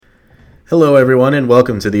Hello, everyone, and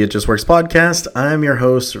welcome to the It Just Works podcast. I'm your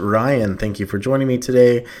host, Ryan. Thank you for joining me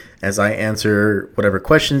today as I answer whatever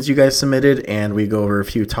questions you guys submitted, and we go over a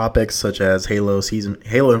few topics such as Halo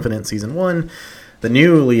Infinite Season 1, the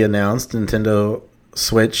newly announced Nintendo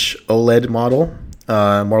Switch OLED model,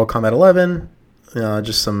 Mortal Kombat 11,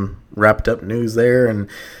 just some wrapped up news there, and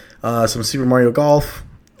some Super Mario Golf,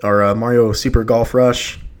 or Mario Super Golf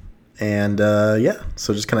Rush, and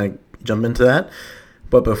so just kind of jump into that.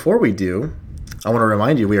 But before we do, I want to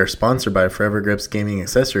remind you we are sponsored by Forever Grips Gaming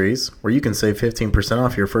Accessories, where you can save 15%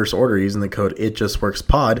 off your first order using the code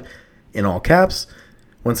ItJustWorksPod in all caps.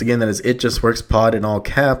 Once again, that is ItJustWorksPod in all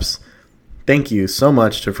caps. Thank you so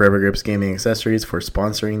much to Forever Grips Gaming Accessories for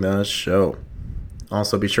sponsoring the show.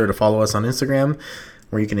 Also, be sure to follow us on Instagram,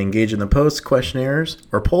 where you can engage in the posts, questionnaires,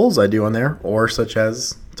 or polls I do on there, or such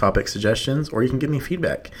as topic suggestions, or you can give me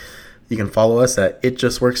feedback. You can follow us at It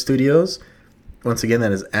Just Works Studios. Once again,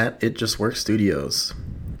 that is at It Just Works Studios.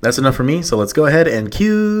 That's enough for me, so let's go ahead and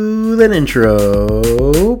cue that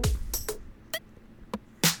intro.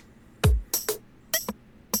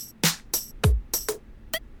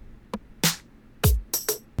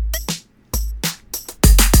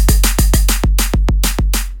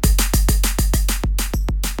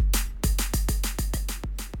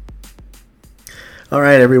 All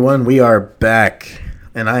right, everyone, we are back.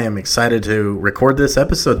 And I am excited to record this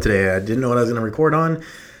episode today. I didn't know what I was going to record on.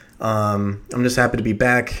 I'm just happy to be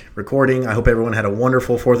back recording. I hope everyone had a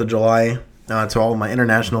wonderful 4th of July. To all of my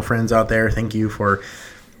international friends out there, thank you for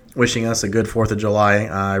wishing us a good 4th of July.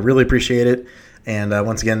 I really appreciate it. And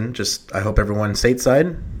once again, I hope everyone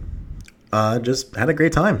stateside just had a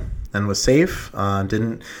great time and was safe,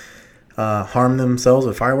 didn't harm themselves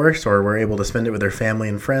with fireworks, or were able to spend it with their family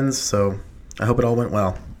and friends. So I hope it all went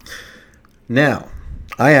well. Now,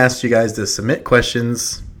 I asked you guys to submit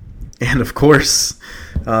questions, and of course,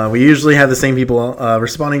 we usually have the same people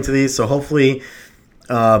responding to these, so hopefully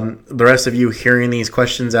the rest of you hearing these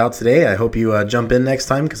questions out today, I hope you jump in next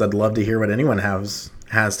time, because I'd love to hear what anyone has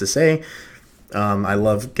to say. I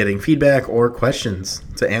love getting feedback or questions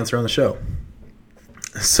to answer on the show.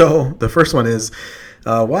 So, the first one is,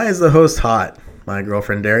 why is the host hot? My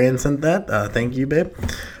girlfriend Darian sent that. Thank you, babe.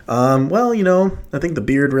 Well, I think the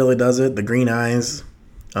beard really does it, the green eyes.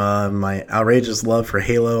 My outrageous love for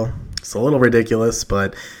Halo. It's a little ridiculous,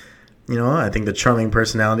 but, I think the charming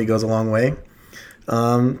personality goes a long way.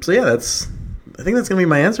 I think that's going to be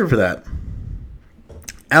my answer for that.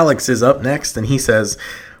 Alex is up next, and he says,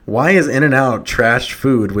 why is In-N-Out trash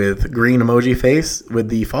food with green emoji face with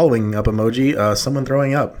the following up emoji, someone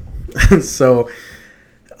throwing up? So,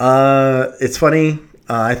 it's funny.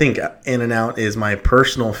 I think In-N-Out is my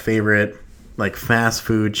personal favorite, fast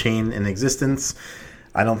food chain in existence.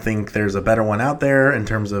 I don't think there's a better one out there in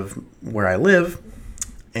terms of where I live,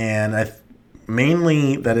 and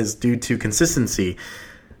mainly that is due to consistency.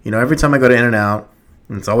 Every time I go to In-N-Out,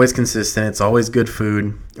 it's always consistent. It's always good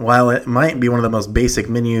food. While it might be one of the most basic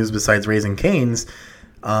menus besides Raising Cane's,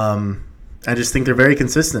 I just think they're very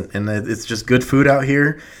consistent, and it's just good food out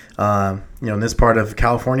here. In this part of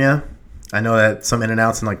California, I know that some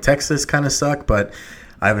In-N-Outs in Texas kind of suck, but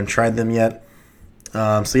I haven't tried them yet.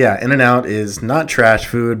 In-N-Out is not trash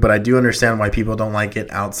food, but I do understand why people don't like it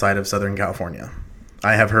outside of Southern California.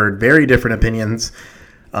 I have heard very different opinions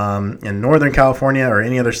in Northern California or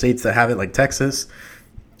any other states that have it, like Texas,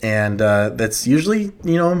 and that's usually,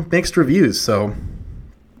 mixed reviews. So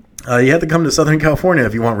you have to come to Southern California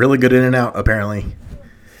if you want really good In-N-Out, apparently.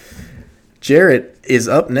 Jarrett is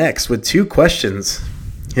up next with 2 questions.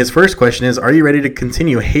 His first question is, are you ready to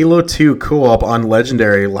continue Halo 2 co-op on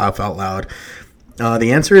Legendary? Laugh out loud.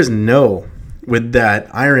 The answer is no. With that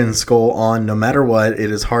Iron Skull on, no matter what,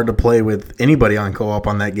 it is hard to play with anybody on co-op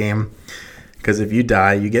on that game. Because if you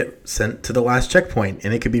die, you get sent to the last checkpoint,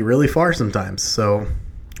 and it could be really far sometimes. So,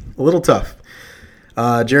 a little tough.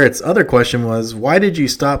 Jarrett's other question was, why did you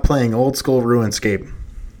stop playing old school RuneScape?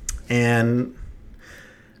 And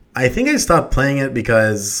I think I stopped playing it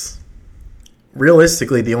because,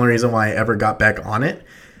 realistically, the only reason why I ever got back on it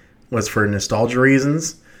was for nostalgia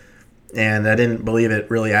reasons. And I didn't believe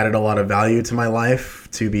it really added a lot of value to my life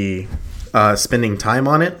to be spending time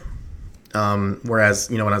on it. Whereas,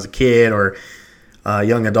 when I was a kid or a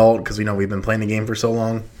young adult, because we've been playing the game for so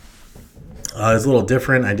long, it was a little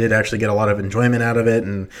different. I did actually get a lot of enjoyment out of it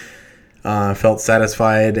and felt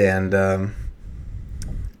satisfied. And,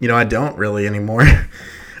 I don't really anymore.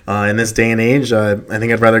 In this day and age, I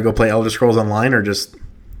think I'd rather go play Elder Scrolls Online or just,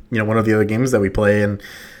 one of the other games that we play. And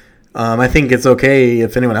I think it's okay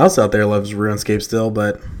if anyone else out there loves RuneScape still,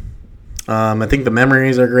 but I think the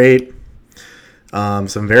memories are great.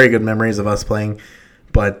 Some very good memories of us playing.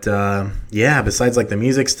 But yeah, besides like the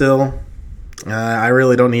music still, I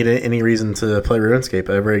really don't need any reason to play RuneScape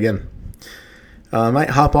ever again. I might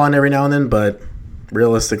hop on every now and then, but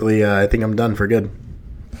realistically, I think I'm done for good.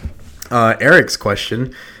 Eric's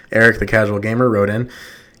question, Eric the Casual Gamer wrote in.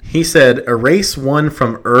 He said, erase one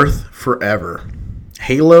from Earth forever.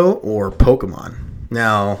 Halo or Pokemon?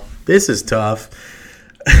 Now, this is tough.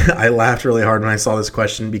 I laughed really hard when I saw this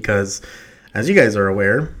question because, as you guys are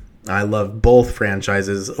aware, I love both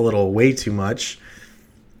franchises a little way too much.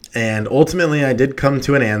 And ultimately, I did come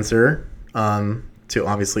to an answer to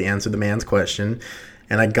obviously answer the man's question.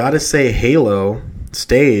 And I gotta say, Halo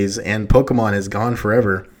stays and Pokemon is gone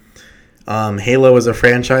forever. Halo is a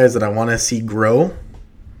franchise that I want to see grow.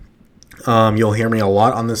 You'll hear me a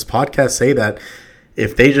lot on this podcast say that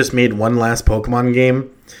if they just made one last Pokemon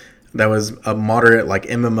game that was a moderate like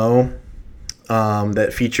MMO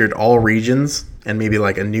that featured all regions and maybe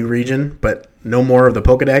like a new region, but no more of the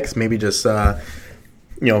Pokedex, maybe just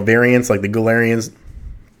variants like the Galarian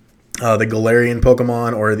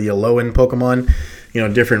Pokemon or the Alolan Pokemon,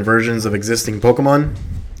 different versions of existing Pokemon.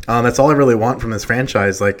 That's all I really want from this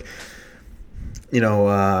franchise. Like,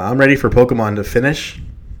 I'm ready for Pokemon to finish,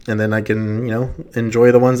 and then I can,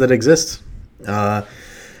 enjoy the ones that exist.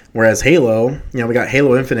 Whereas Halo, we got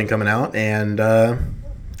Halo Infinite coming out, and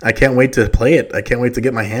I can't wait to play it. I can't wait to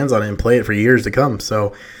get my hands on it and play it for years to come.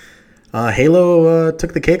 So Halo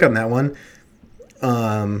took the cake on that one.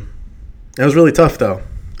 It was really tough, though.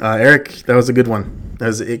 Eric, that was a good one. That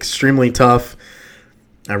was extremely tough.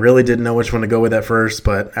 I really didn't know which one to go with at first,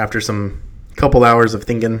 but after some couple hours of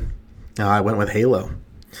thinking, I went with Halo.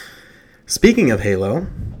 Speaking of Halo,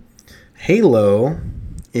 Halo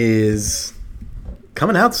is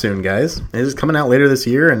coming out soon, guys. It is coming out later this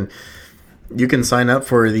year, and you can sign up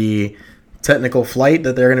for the technical flight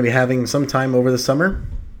that they're going to be having sometime over the summer.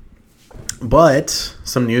 But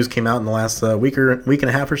some news came out in the last week and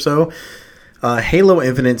a half or so. Halo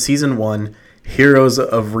Infinite Season 1, Heroes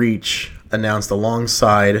of Reach, announced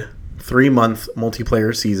alongside 3-month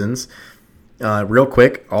multiplayer seasons. Real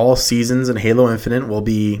quick, all seasons in Halo Infinite will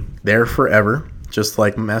be there forever, just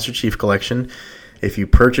like Master Chief Collection. If you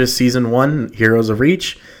purchase Season 1, Heroes of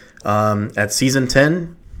Reach, at Season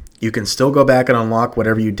 10, you can still go back and unlock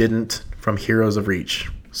whatever you didn't from Heroes of Reach.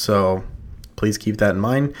 So please keep that in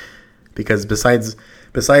mind, because besides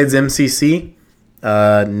MCC,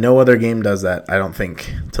 no other game does that, I don't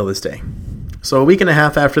think, till this day. So a week and a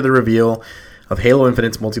half after the reveal of Halo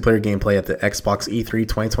Infinite's multiplayer gameplay at the Xbox E3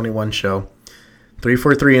 2021 show,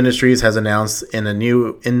 343 Industries has announced in a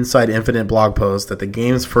new Inside Infinite blog post that the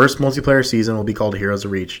game's first multiplayer season will be called Heroes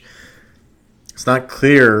of Reach. It's not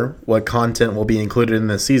clear what content will be included in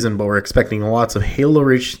this season, but we're expecting lots of Halo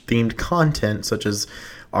Reach themed content, such as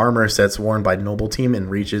armor sets worn by Noble Team in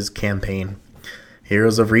Reach's campaign.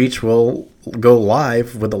 Heroes of Reach will go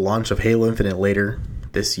live with the launch of Halo Infinite later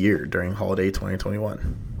this year during holiday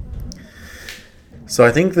 2021. So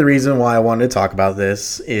I think the reason why I wanted to talk about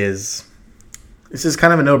this is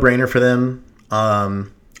kind of a no-brainer for them. A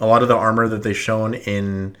lot of the armor that they've shown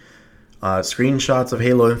in screenshots of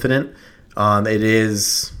Halo Infinite, it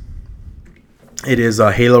is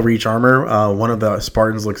Halo Reach armor. One of the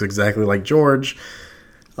Spartans looks exactly like George.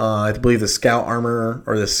 I believe the Scout armor,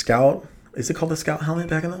 or the Scout, is it called the Scout helmet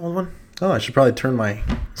back in that old one? Oh, I should probably turn my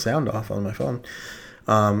sound off on my phone.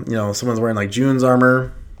 Someone's wearing like June's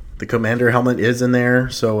armor. The Commander helmet is in there.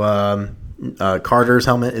 So Carter's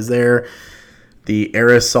helmet is there. The Air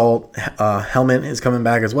Assault helmet is coming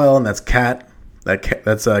back as well, and that's Cat.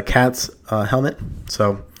 That's Cat's helmet.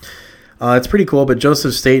 So it's pretty cool. But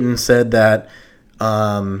Joseph Staten said that,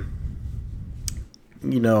 sorry,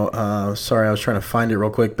 I was trying to find it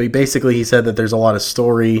real quick. But basically, he said that there's a lot of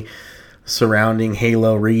story surrounding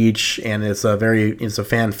Halo Reach, and it's a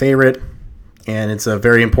fan favorite, and it's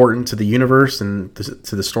very important to the universe and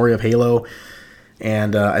to the story of Halo.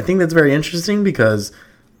 And I think that's very interesting because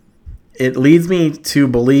it leads me to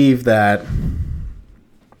believe that...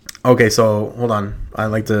 Okay, so hold on. I'd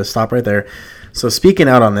like to stop right there. So speaking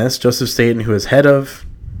out on this, Joseph Staten, who is head of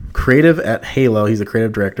creative at Halo, he's a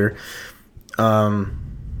creative director,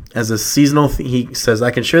 as a seasonal... he says,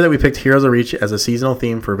 I can share that we picked Heroes of Reach as a seasonal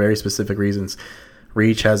theme for very specific reasons.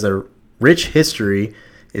 Reach has a rich history.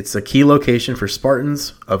 It's a key location for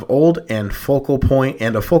Spartans of old and a focal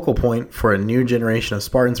point for a new generation of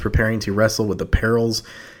Spartans preparing to wrestle with the perils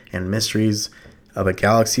and mysteries of a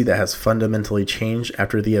galaxy that has fundamentally changed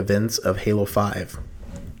after the events of Halo 5.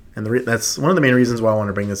 And that's one of the main reasons why I want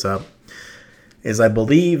to bring this up, is I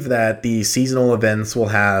believe that the seasonal events will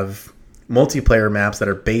have multiplayer maps that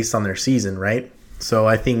are based on their season, right? So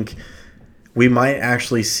I think we might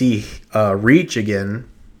actually see Reach again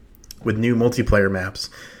with new multiplayer maps.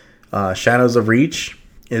 Shadows of Reach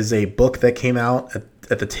is a book that came out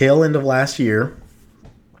at the tail end of last year.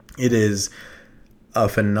 It is a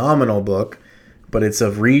phenomenal book, but it's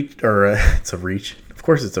of Reach. Of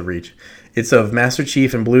course it's of Reach. It's of Master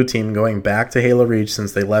Chief and Blue Team going back to Halo Reach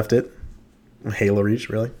since they left it. Halo Reach,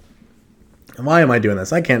 really? Why am I doing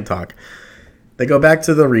this? I can't talk. They go back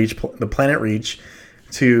to the planet Reach,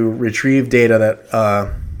 to retrieve data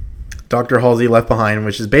that Dr. Halsey left behind,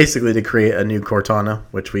 which is basically to create a new Cortana,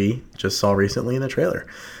 which we just saw recently in the trailer.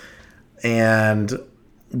 And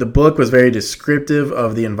the book was very descriptive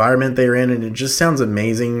of the environment they were in, and it just sounds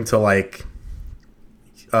amazing to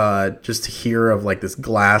just to hear of this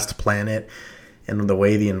glassed planet and the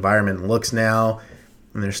way the environment looks now.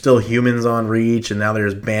 And there's still humans on Reach, and now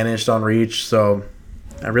there's Banished on Reach. So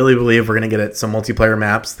I really believe we're going to get some multiplayer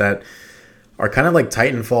maps that are kind of like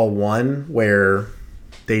Titanfall 1, where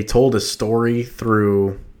they told a story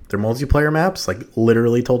through their multiplayer maps,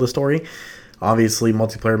 literally told a story. Obviously,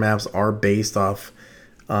 multiplayer maps are based off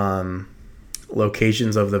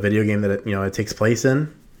locations of the video game that it takes place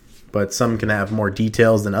in, but some can have more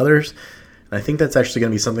details than others. And I think that's actually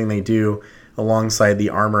going to be something they do alongside the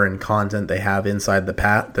armor and content they have inside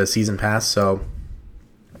the season pass. So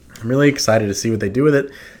I'm really excited to see what they do with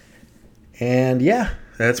it. And yeah,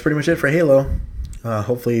 that's pretty much it for Halo.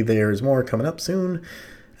 Hopefully there's more coming up soon,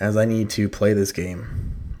 as I need to play this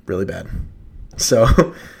game really bad.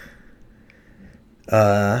 So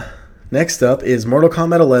next up is Mortal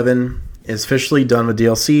Kombat 11 is officially done with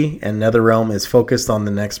DLC, and NetherRealm is focused on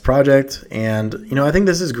the next project. And I think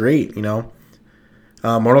this is great. Mortal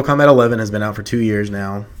Kombat 11 has been out for 2 years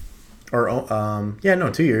now, 2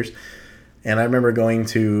 years. And I remember going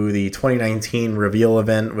to the 2019 reveal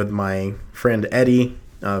event with my friend Eddie,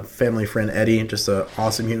 family friend Eddie, just an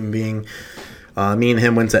awesome human being. Me and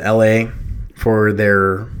him went to LA for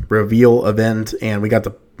their reveal event, and we got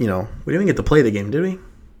to, we didn't even get to play the game, did we?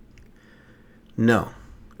 No.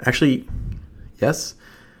 Actually, yes?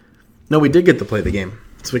 No, we did get to play the game.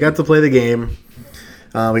 So we got to play the game.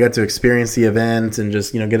 We got to experience the event and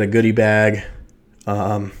just, get a goodie bag,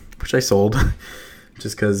 which I sold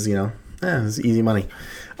just because, it was easy money.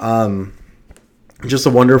 Just a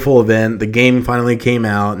wonderful event. The game finally came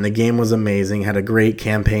out, and the game was amazing. Had a great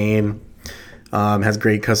campaign. Has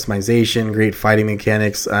great customization, great fighting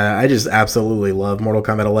mechanics. I just absolutely love Mortal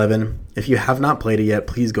Kombat 11. If you have not played it yet,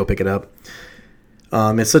 please go pick it up.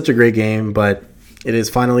 It's such a great game, but it is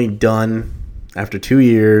finally done after 2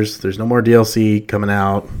 years. There's no more DLC coming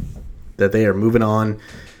out, that they are moving on.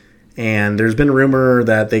 And there's been rumor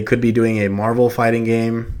that they could be doing a Marvel fighting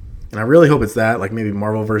game. And I really hope it's that, maybe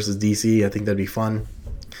Marvel versus DC. I think that'd be fun.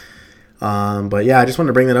 But yeah, I just wanted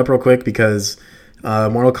to bring that up real quick because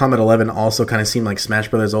Mortal Kombat 11 also kind of seemed like Smash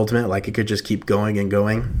Bros. Ultimate. It could just keep going and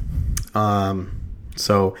going.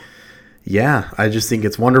 So yeah, I just think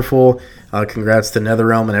it's wonderful. Congrats to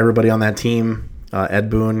NetherRealm and everybody on that team. Ed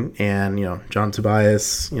Boon and, John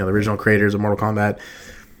Tobias, the original creators of Mortal Kombat.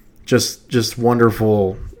 Just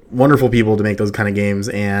wonderful, wonderful people to make those kind of games.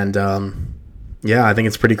 And yeah, I think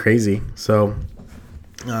it's pretty crazy. So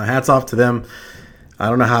hats off to them. I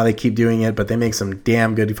don't know how they keep doing it, but they make some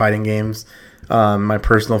damn good fighting games. My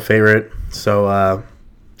personal favorite. So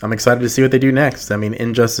I'm excited to see what they do next. I mean,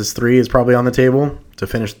 Injustice 3 is probably on the table to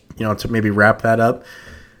finish, to maybe wrap that up.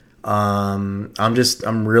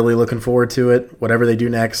 I'm really looking forward to it, whatever they do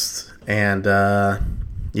next. And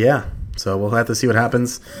yeah, so we'll have to see what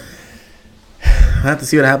happens.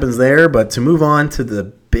 There. But to move on to the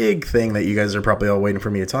big thing that you guys are probably all waiting for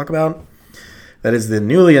me to talk about, that is the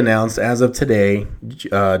newly announced, as of today,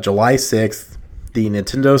 July 6th, the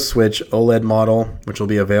Nintendo Switch OLED model, which will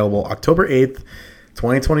be available October 8th,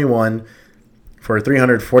 2021 for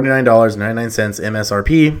 $349.99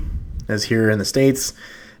 MSRP, as here in the States.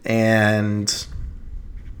 And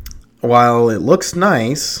while it looks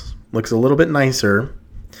nice, looks a little bit nicer,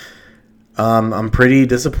 I'm pretty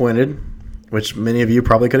disappointed, which many of you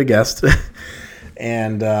probably could have guessed.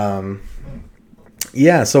 And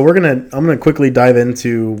yeah, so I'm gonna quickly dive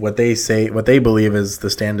into what they believe is the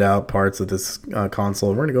standout parts of this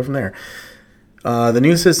console. We're gonna go from there. The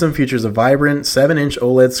new system features a vibrant 7-inch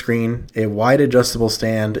OLED screen, a wide adjustable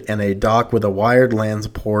stand, and a dock with a wired LAN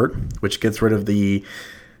port, which gets rid of the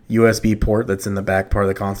USB port that's in the back part of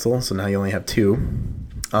the console. So now you only have two.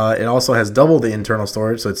 It also has double the internal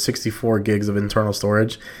storage, so it's 64 gigs of internal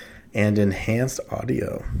storage, and enhanced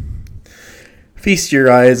audio. Feast your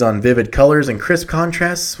eyes on vivid colors and crisp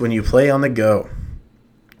contrasts when you play on the go.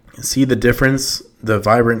 See the difference the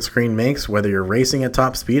vibrant screen makes, whether you're racing at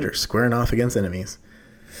top speed or squaring off against enemies.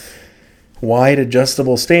 wide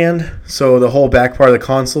adjustable stand. So the whole back part of the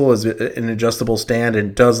console is an adjustable stand,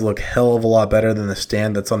 and does look hell of a lot better than the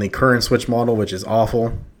stand that's on the current Switch model, which is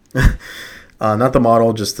awful. Not the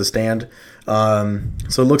model, just the stand.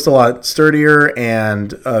 So it looks a lot sturdier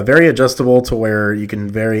and very adjustable to where you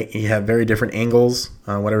have very different angles,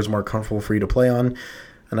 whatever's more comfortable for you to play on.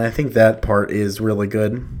 And I think that part is really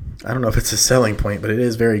good. I don't know if it's a selling point, but it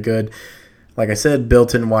is very good. Like I said,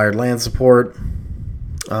 built-in wired LAN support,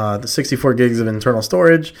 the 64 gigs of internal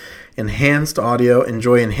storage, enhanced audio.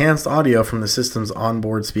 Enjoy enhanced audio from the system's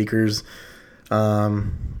onboard speakers.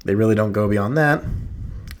 They really don't go beyond that.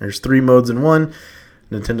 There's 3 modes in one.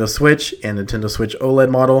 Nintendo Switch and Nintendo Switch OLED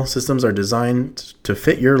model systems are designed to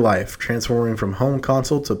fit your life, transforming from home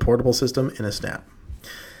console to portable system in a snap.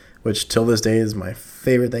 Which, till this day, is my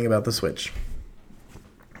favorite thing about the Switch.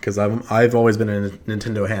 Because I've always been a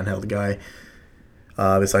Nintendo handheld guy.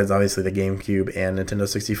 Besides, obviously, the GameCube and Nintendo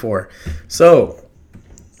 64. So,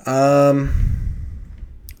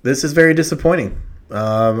 this is very disappointing.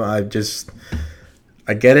 I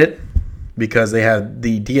get it. Because they had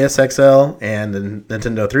the DS XL and the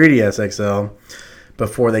Nintendo 3DS XL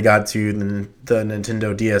before they got to the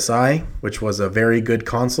Nintendo DSi, which was a very good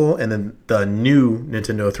console, and then the new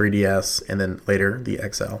Nintendo 3DS, and then later the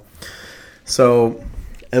XL. So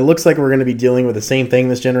it looks like we're going to be dealing with the same thing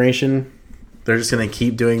this generation. They're just going to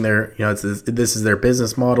keep doing this is their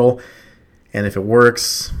business model, and if it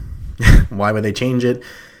works, why would they change it?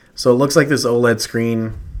 So it looks like this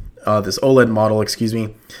OLED model,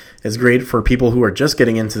 is great for people who are just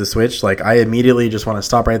getting into the Switch. Like, I immediately just want to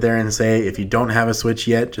stop right there and say, if you don't have a Switch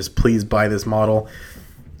yet, just please buy this model.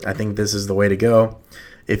 I think this is the way to go.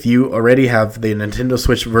 If you already have the Nintendo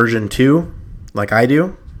Switch version 2, like I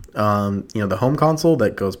do, the home console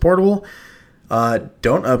that goes portable,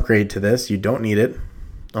 don't upgrade to this. You don't need it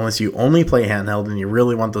unless you only play handheld and you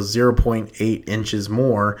really want those 0.8 inches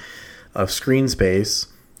more of screen space.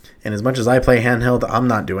 And as much as I play handheld, I'm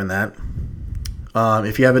not doing that.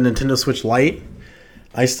 If you have a Nintendo Switch Lite,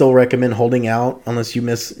 I still recommend holding out unless you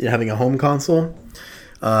miss having a home console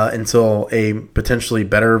until a potentially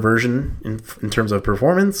better version in terms of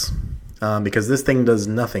performance, because this thing does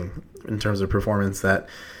nothing in terms of performance that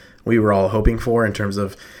we were all hoping for in terms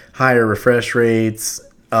of higher refresh rates,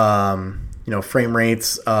 frame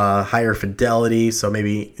rates, higher fidelity. So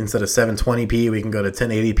maybe instead of 720p, we can go to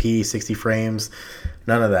 1080p, 60 frames.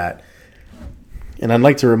 None of that. And I'd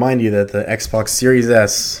like to remind you that the Xbox Series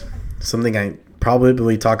S, something I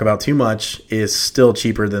probably talk about too much, is still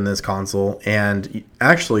cheaper than this console. And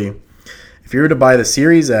actually, if you were to buy the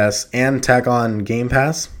Series S and tack on Game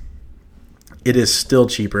Pass, it is still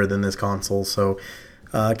cheaper than this console. So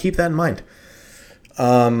keep that in mind.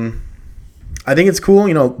 I think it's cool.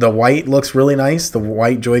 The white looks really nice. The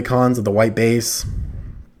white Joy-Cons with the white base.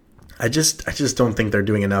 I just don't think they're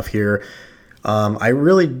doing enough here. I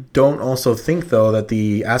really don't also think, though, that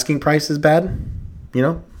the asking price is bad.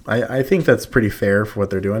 I think that's pretty fair for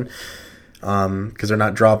what they're doing, because they're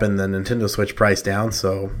not dropping the Nintendo Switch price down.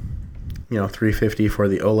 So, $350 for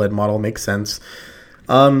the OLED model makes sense.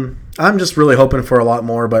 I'm just really hoping for a lot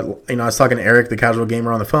more. But, I was talking to Eric, the casual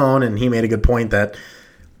gamer, on the phone, and he made a good point that,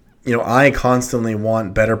 I constantly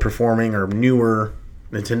want better performing or newer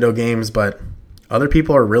Nintendo games, but other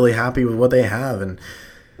people are really happy with what they have. And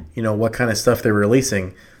what kind of stuff they're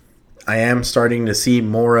releasing. I am starting to see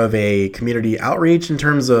more of a community outreach in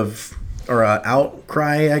terms of, or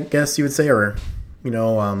outcry, I guess you would say, or, a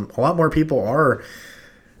lot more people are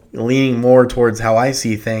leaning more towards how I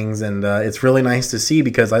see things. And it's really nice to see,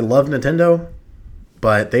 because I love Nintendo,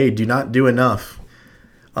 but they do not do enough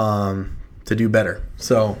to do better.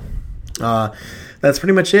 So that's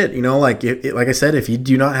pretty much it. Like I said, if you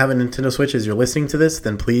do not have a Nintendo Switch as you're listening to this,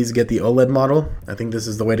 then please get the OLED model. I think this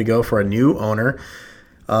is the way to go for a new owner.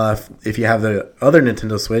 If you have the other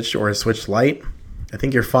Nintendo Switch or a Switch Lite, I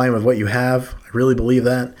think you're fine with what you have. I really believe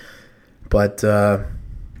that. But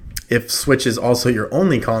if Switch is also your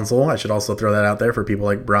only console, I should also throw that out there for people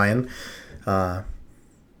like Brian,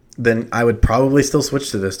 then I would probably still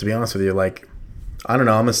switch to this, to be honest with you. Like, I don't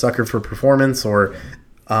know, I'm a sucker for performance or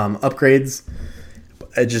upgrades.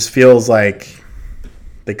 It just feels like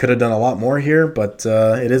they could have done a lot more here, but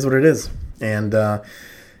it is what it is. And,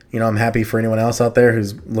 I'm happy for anyone else out there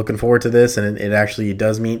who's looking forward to this, and it actually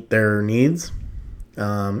does meet their needs.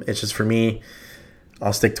 It's just, for me,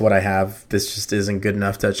 I'll stick to what I have. This just isn't good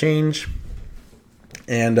enough to change.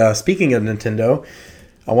 And speaking of Nintendo,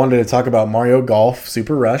 I wanted to talk about Mario Golf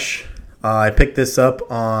Super Rush. I picked this up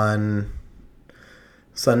on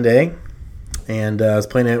Sunday, and I was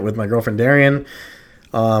playing it with my girlfriend Darian.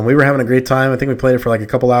 We were having a great time. I think we played it for like a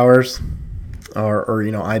couple hours. or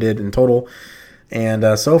I did in total.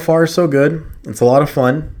 And so far, so good. It's a lot of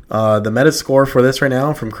fun. The meta score for this right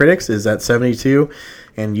now from critics is at 72,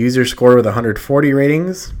 and user score with 140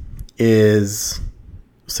 ratings is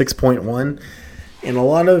 6.1. And a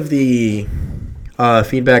lot of the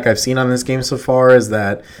feedback I've seen on this game so far is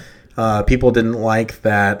that people didn't like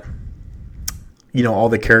that, all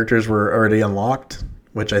the characters were already unlocked,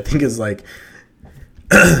 which I think is like,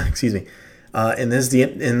 excuse me, in this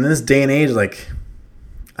day and age, like,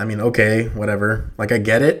 I mean, okay, whatever. Like, I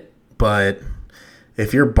get it, but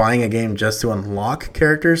if you're buying a game just to unlock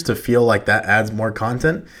characters to feel like that adds more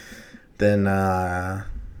content, then I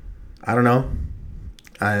don't know.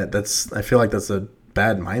 I feel like that's a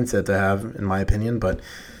bad mindset to have, in my opinion, but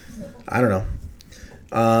I don't know.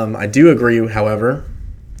 I do agree, however,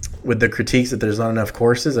 with the critiques that there's not enough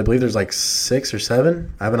courses. I believe there's like 6 or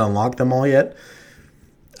 7. I haven't unlocked them all yet.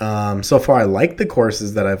 So far, I like the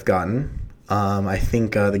courses that I've gotten. I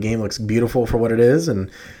think the game looks beautiful for what it is,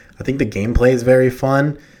 and I think the gameplay is very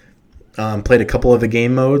fun. Played a couple of the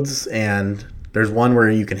game modes, and there's one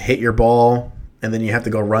where you can hit your ball, and then you have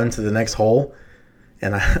to go run to the next hole.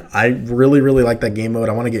 And I really, really like that game mode.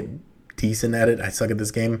 I want to get decent at it. I suck at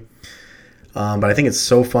this game. But I think it's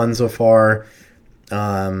so fun so far.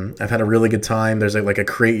 I've had a really good time. There's like a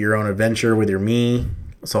create your own adventure with your Mii.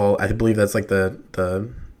 So I believe that's like the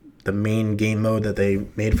main game mode that they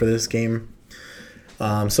made for this game.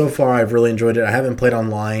 So far, I've really enjoyed it. I haven't played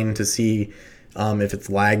online to see if it's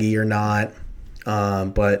laggy or not.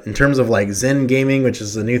 But in terms of like Zen gaming, which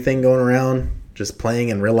is a new thing going around, just playing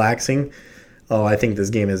and relaxing, I think this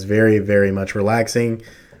game is very, very much relaxing.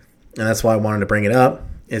 And that's why I wanted to bring it up.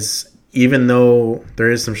 Is even though there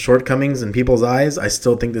is some shortcomings in people's eyes, I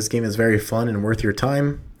still think this game is very fun and worth your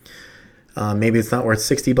time. Maybe it's not worth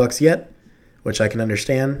 $60 yet, which I can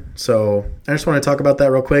understand. So I just want to talk about that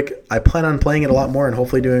real quick. I plan on playing it a lot more and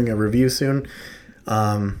hopefully doing a review soon.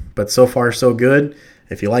 But so far, so good.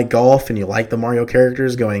 If you like golf and you like the Mario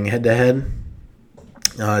characters going head-to-head,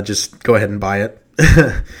 just go ahead and buy it.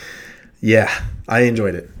 Yeah, I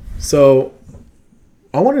enjoyed it. So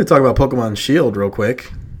I wanted to talk about Pokemon Shield real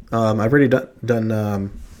quick. I've already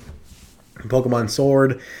done Pokemon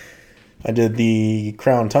Sword. I did the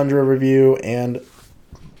Crown Tundra review and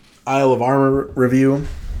Isle of Armor review.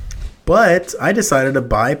 But I decided to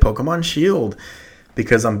buy Pokemon Shield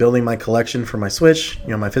because I'm building my collection for my Switch,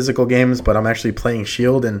 my physical games, but I'm actually playing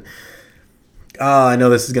Shield. And I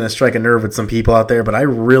know this is going to strike a nerve with some people out there, but I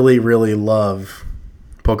really, really love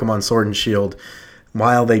Pokemon Sword and Shield.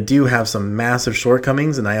 While they do have some massive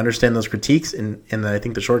shortcomings, and I understand those critiques, and I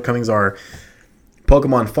think the shortcomings are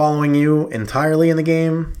Pokemon following you entirely in the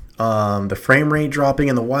game, the frame rate dropping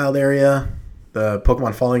in the wild area, the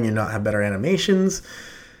Pokemon following you not have better animations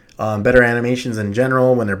in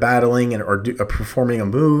general when they're battling or performing a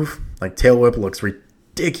move. Like Tail Whip looks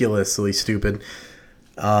ridiculously stupid.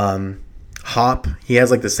 Hop, he has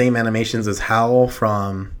like the same animations as Howl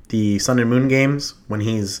from the Sun and Moon games when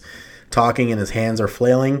he's talking and his hands are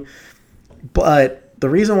flailing. But the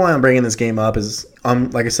reason why I'm bringing this game up is,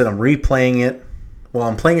 like I said, I'm replaying it. Well,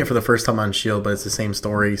 I'm playing it for the first time on Shield, but it's the same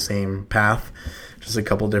story, same path, just a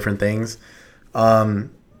couple different things.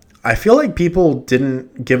 I feel like people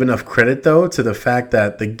didn't give enough credit, though, to the fact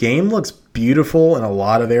that the game looks beautiful in a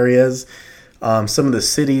lot of areas. Some of the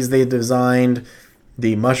cities they designed,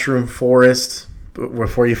 the Mushroom Forest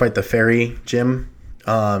before you fight the Fairy Gym.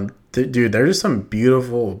 Dude, there's just some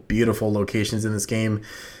beautiful, beautiful locations in this game.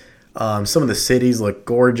 Some of the cities look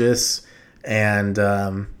gorgeous, and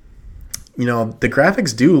the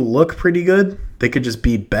graphics do look pretty good. They could just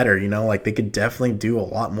be better, like they could definitely do a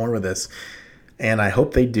lot more with this, and I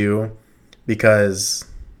hope they do, because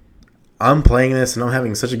I'm playing this and I'm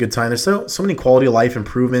having such a good time. There's so many quality of life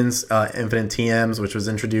improvements. Infinite TMs, which was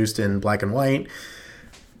introduced in Black and White.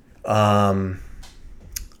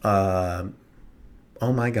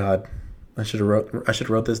 Oh my God, I should have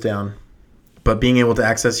wrote this down. But being able to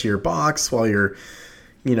access your box while you're,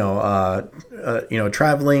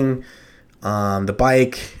 traveling, the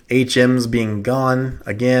bike, HMs being gone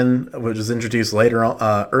again, which was introduced later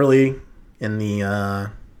on, early in the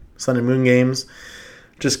Sun and Moon games.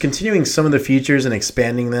 Just continuing some of the features and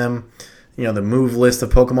expanding them. The move list of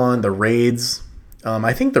Pokemon, the raids.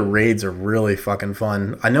 I think the raids are really fucking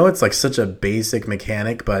fun. I know it's like such a basic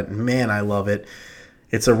mechanic, but man, I love it.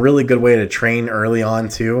 It's a really good way to train early on,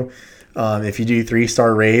 too. If you do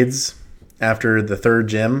 3-star raids after the 3rd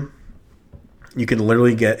gym, you can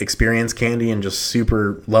literally get experience candy and just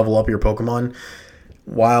super level up your Pokemon.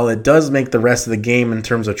 While it does make the rest of the game in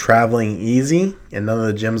terms of traveling easy, and none of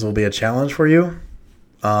the gyms will be a challenge for you,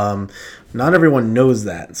 not everyone knows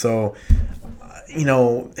that. So you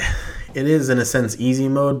know, it is in a sense easy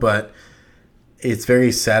mode, but it's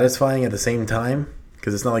very satisfying at the same time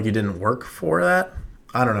because it's not like you didn't work for that.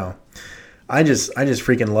 I don't know. I just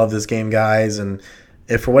freaking love this game, guys. And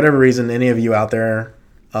if for whatever reason any of you out there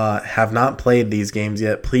have not played these games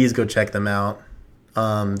yet, please go check them out.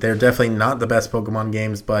 They're definitely not the best Pokemon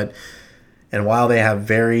games, and while they have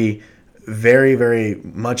very, very, very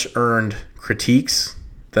much earned critiques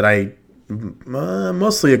that I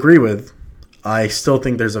mostly agree with, I still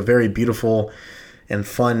think there's a very beautiful and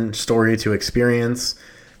fun story to experience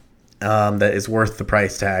that is worth the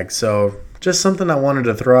price tag. So just something I wanted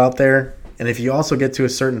to throw out there. And if you also get to a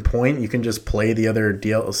certain point, you can just play the other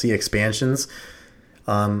DLC expansions.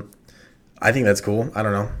 I think that's cool. I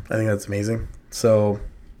don't know. I think that's amazing. So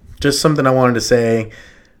just something I wanted to say.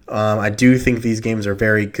 I do think these games are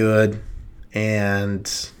very good.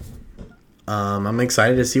 And I'm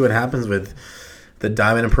excited to see what happens with the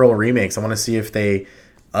Diamond and Pearl remakes. I want to see if they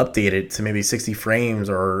update it to maybe 60 frames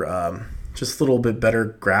or just a little bit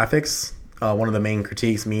better graphics. One of the main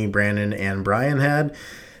critiques me, Brandon, and Brian had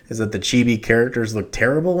is that the chibi characters look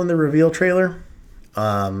terrible in the reveal trailer.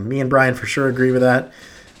 Me and Brian for sure agree with that.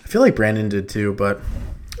 I feel like Brandon did too, but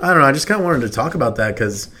I don't know. I just kind of wanted to talk about that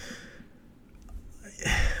because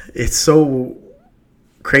it's so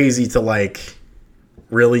crazy to like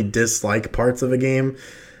really dislike parts of a game,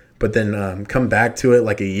 but then come back to it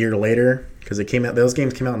like a year later because those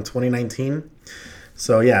games came out in 2019.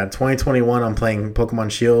 So yeah, 2021 I'm playing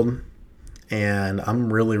Pokemon Shield and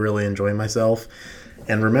I'm really, really enjoying myself.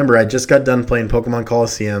 And remember, I just got done playing Pokemon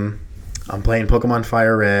Colosseum. I'm playing Pokemon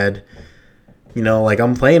Fire Red. You know, like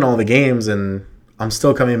I'm playing all the games and I'm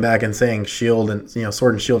still coming back and saying Shield and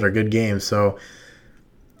Sword and Shield are good games. So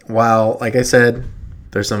while, like I said,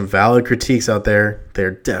 there's some valid critiques out there,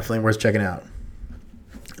 they're definitely worth checking out.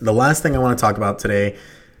 The last thing I want to talk about today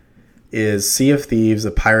is Sea of Thieves,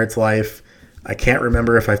 A Pirate's Life. I can't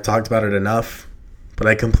remember if I've talked about it enough, but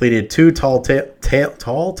I completed 2 Tall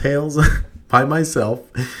Tales by myself.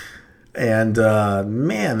 And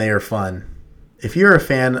man, they are fun. If you're a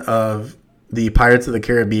fan of the Pirates of the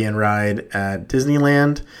Caribbean ride at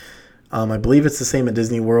Disneyland, I believe it's the same at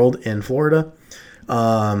Disney World in Florida.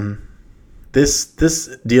 This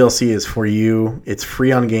DLC is for you. It's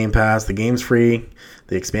free on Game Pass. The game's free.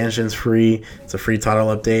 The expansion's free. It's a free title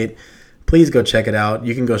update. Please go check it out.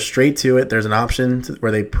 You can go straight to it. There's an option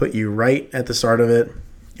where they put you right at the start of it.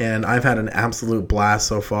 And I've had an absolute blast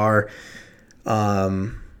so far.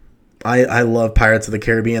 I love Pirates of the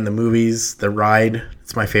Caribbean, the movies, the ride.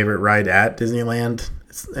 It's my favorite ride at Disneyland.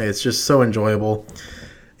 It's just so enjoyable.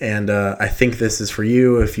 And I think this is for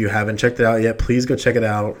you. If you haven't checked it out yet, please go check it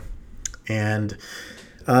out. And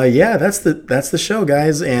yeah, that's the show,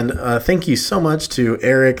 guys. And thank you so much to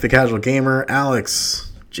Eric, the Casual Gamer, Alex,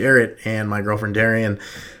 Jarrett, and my girlfriend Darian.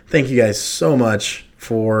 Thank you guys so much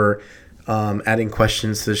for adding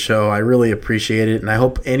questions to the show. I really appreciate it. And I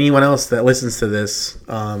hope anyone else that listens to this,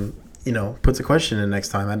 puts a question in next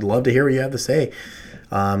time. I'd love to hear what you have to say.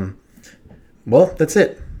 Well, that's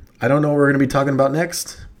it. I don't know what we're going to be talking about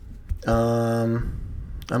next. I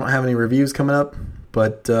don't have any reviews coming up,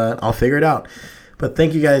 but I'll figure it out. But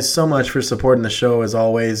thank you guys so much for supporting the show. As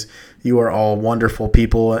always, you are all wonderful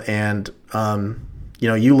people, and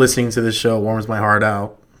you listening to this show warms my heart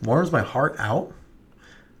out. Warms my heart out?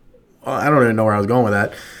 I don't even know where I was going with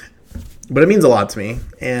that, but it means a lot to me,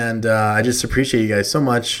 and I just appreciate you guys so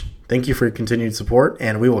much. Thank you for your continued support,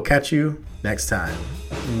 and we will catch you next time.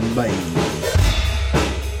 Bye.